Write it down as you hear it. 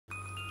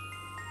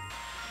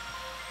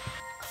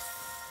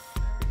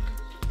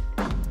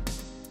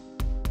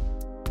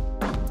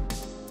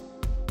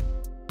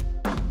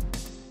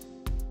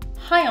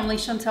Hi, I'm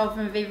Leigh-Chantelle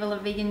from Viva la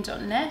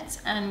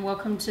Vegan.net and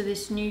welcome to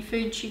this new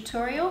food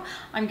tutorial.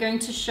 I'm going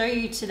to show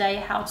you today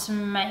how to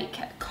make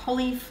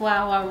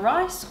cauliflower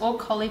rice or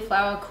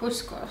cauliflower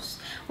couscous.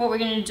 What we're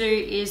going to do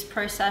is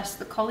process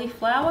the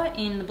cauliflower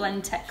in the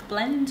Blendtec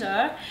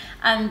blender,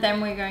 and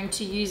then we're going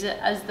to use it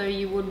as though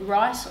you would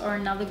rice or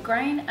another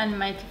grain and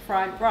make a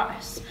fried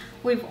rice.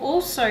 We've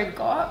also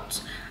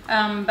got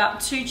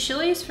about 2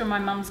 chilies from my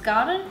mum's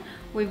garden.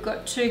 We've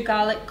got 2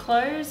 garlic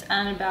cloves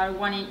and about a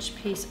 1-inch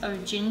piece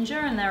of ginger,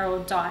 and they're all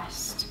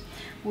diced.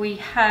 We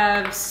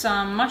have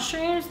some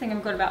mushrooms. I think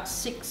I've got about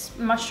 6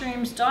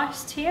 mushrooms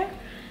diced here.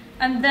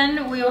 And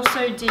then we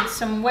also did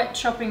some wet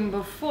chopping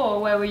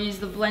before, where we used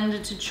the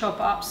blender to chop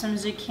up some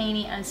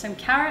zucchini and some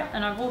carrot,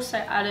 and I've also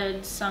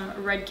added some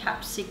red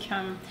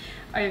capsicum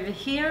over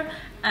here,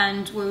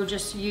 and we'll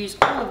just use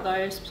all of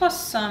those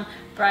plus some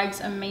Bragg's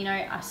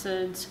amino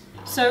acids.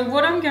 So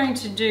what I'm going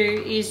to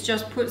do is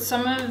just put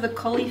some of the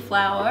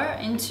cauliflower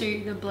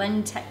into the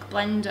Blendtec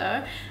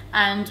blender,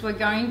 and we're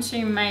going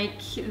to make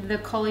the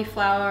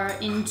cauliflower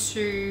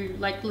into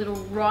like little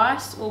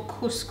rice or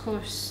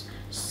couscous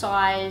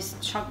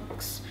sized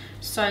chunks.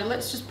 So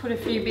let's just put a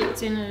few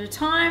bits in at a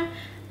time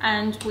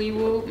and we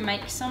will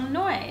make some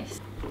noise.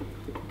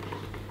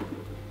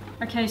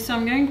 Okay, so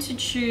I'm going to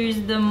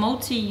choose the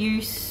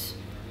multi-use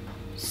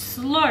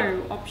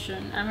slow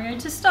option and we're going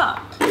to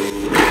start.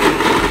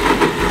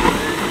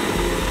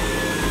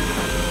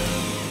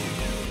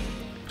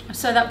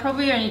 So that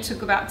probably only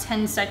took about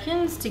 10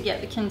 seconds to get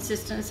the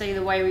consistency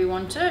the way we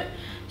want it.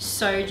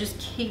 So just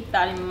keep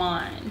that in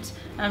mind.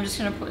 And I'm just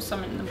gonna put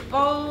some in the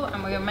bowl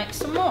and we're gonna make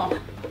some more.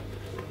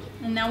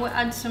 And now we'll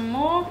add some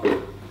more.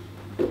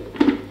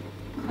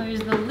 Close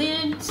the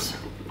lid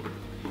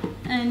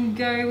and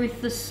go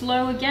with the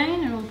slow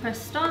again, and we'll press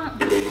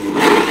start.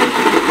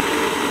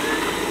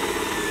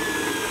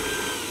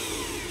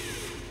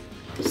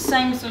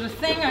 Same sort of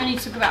thing, only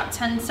took about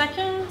 10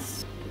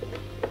 seconds.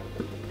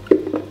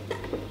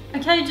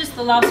 Okay, just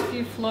the last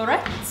few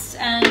florets,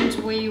 and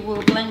we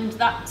will blend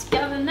that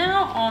together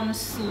now on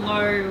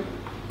slow.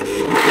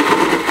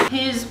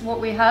 Here's what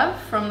we have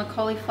from the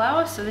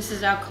cauliflower. So this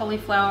is our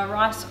cauliflower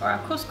rice or our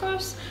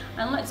couscous,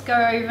 and let's go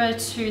over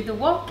to the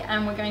wok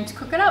and we're going to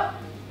cook it up.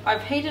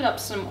 I've heated up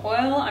some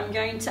oil. I'm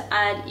going to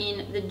add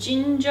in the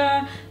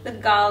ginger, the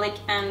garlic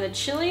and the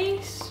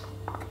chilies.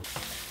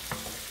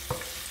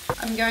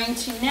 I'm going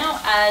to now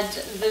add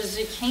the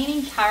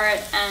zucchini,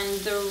 carrot and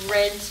the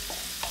red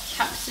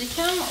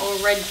capsicum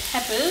or red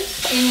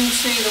peppers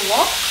into the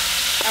wok,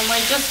 and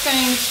we're just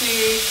going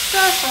to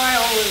stir fry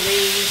all of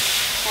these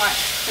quite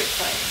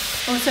quickly.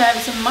 Also have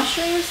some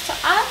mushrooms to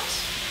add,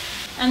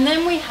 and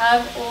then we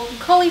have all the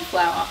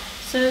cauliflower.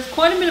 So there's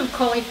quite a bit of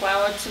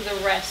cauliflower to the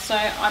rest, so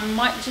I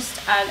might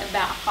just add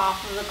about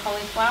half of the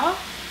cauliflower.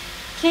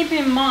 Keep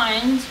in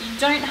mind, you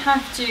don't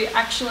have to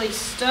actually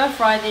stir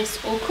fry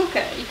this or cook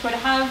it. You could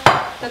have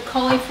the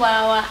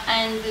cauliflower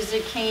and the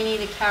zucchini,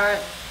 the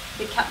carrot,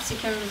 the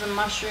capsicums, the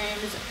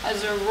mushrooms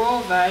as a raw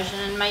version,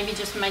 and maybe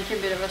just make a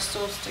bit of a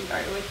sauce to go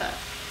with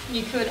it.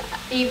 You could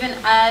even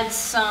add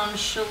some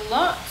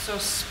shallots or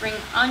spring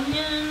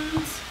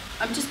onions.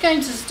 I'm just going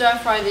to stir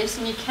fry this,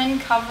 and you can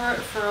cover it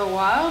for a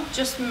while.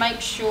 Just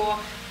make sure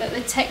that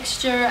the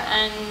texture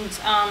and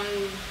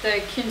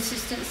the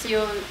consistency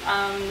or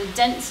the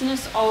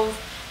denseness of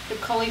the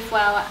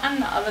cauliflower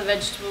and the other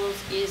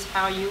vegetables is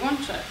how you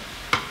want it.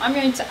 I'm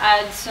going to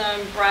add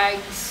some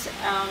Bragg's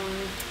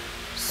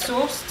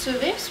sauce to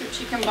this, which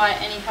you can buy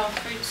at any health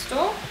food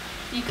store.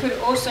 You could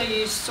also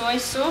use soy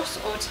sauce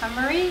or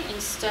tamari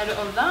instead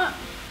of that.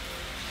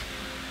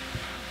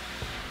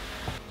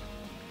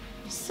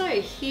 So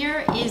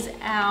here is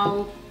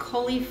our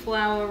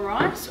cauliflower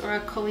rice or our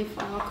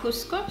cauliflower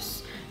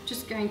couscous.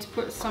 Just going to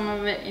put some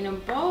of it in a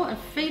bowl and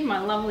feed my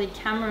lovely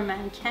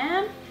cameraman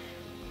Cam.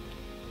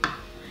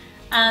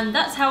 And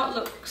that's how it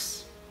looks.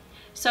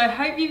 So I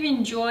hope you've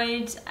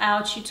enjoyed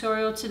our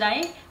tutorial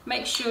today.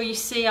 Make sure you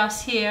see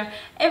us here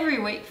every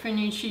week for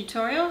new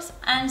tutorials,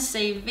 and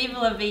see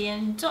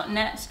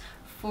vivalavegan.net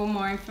for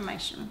more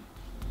information.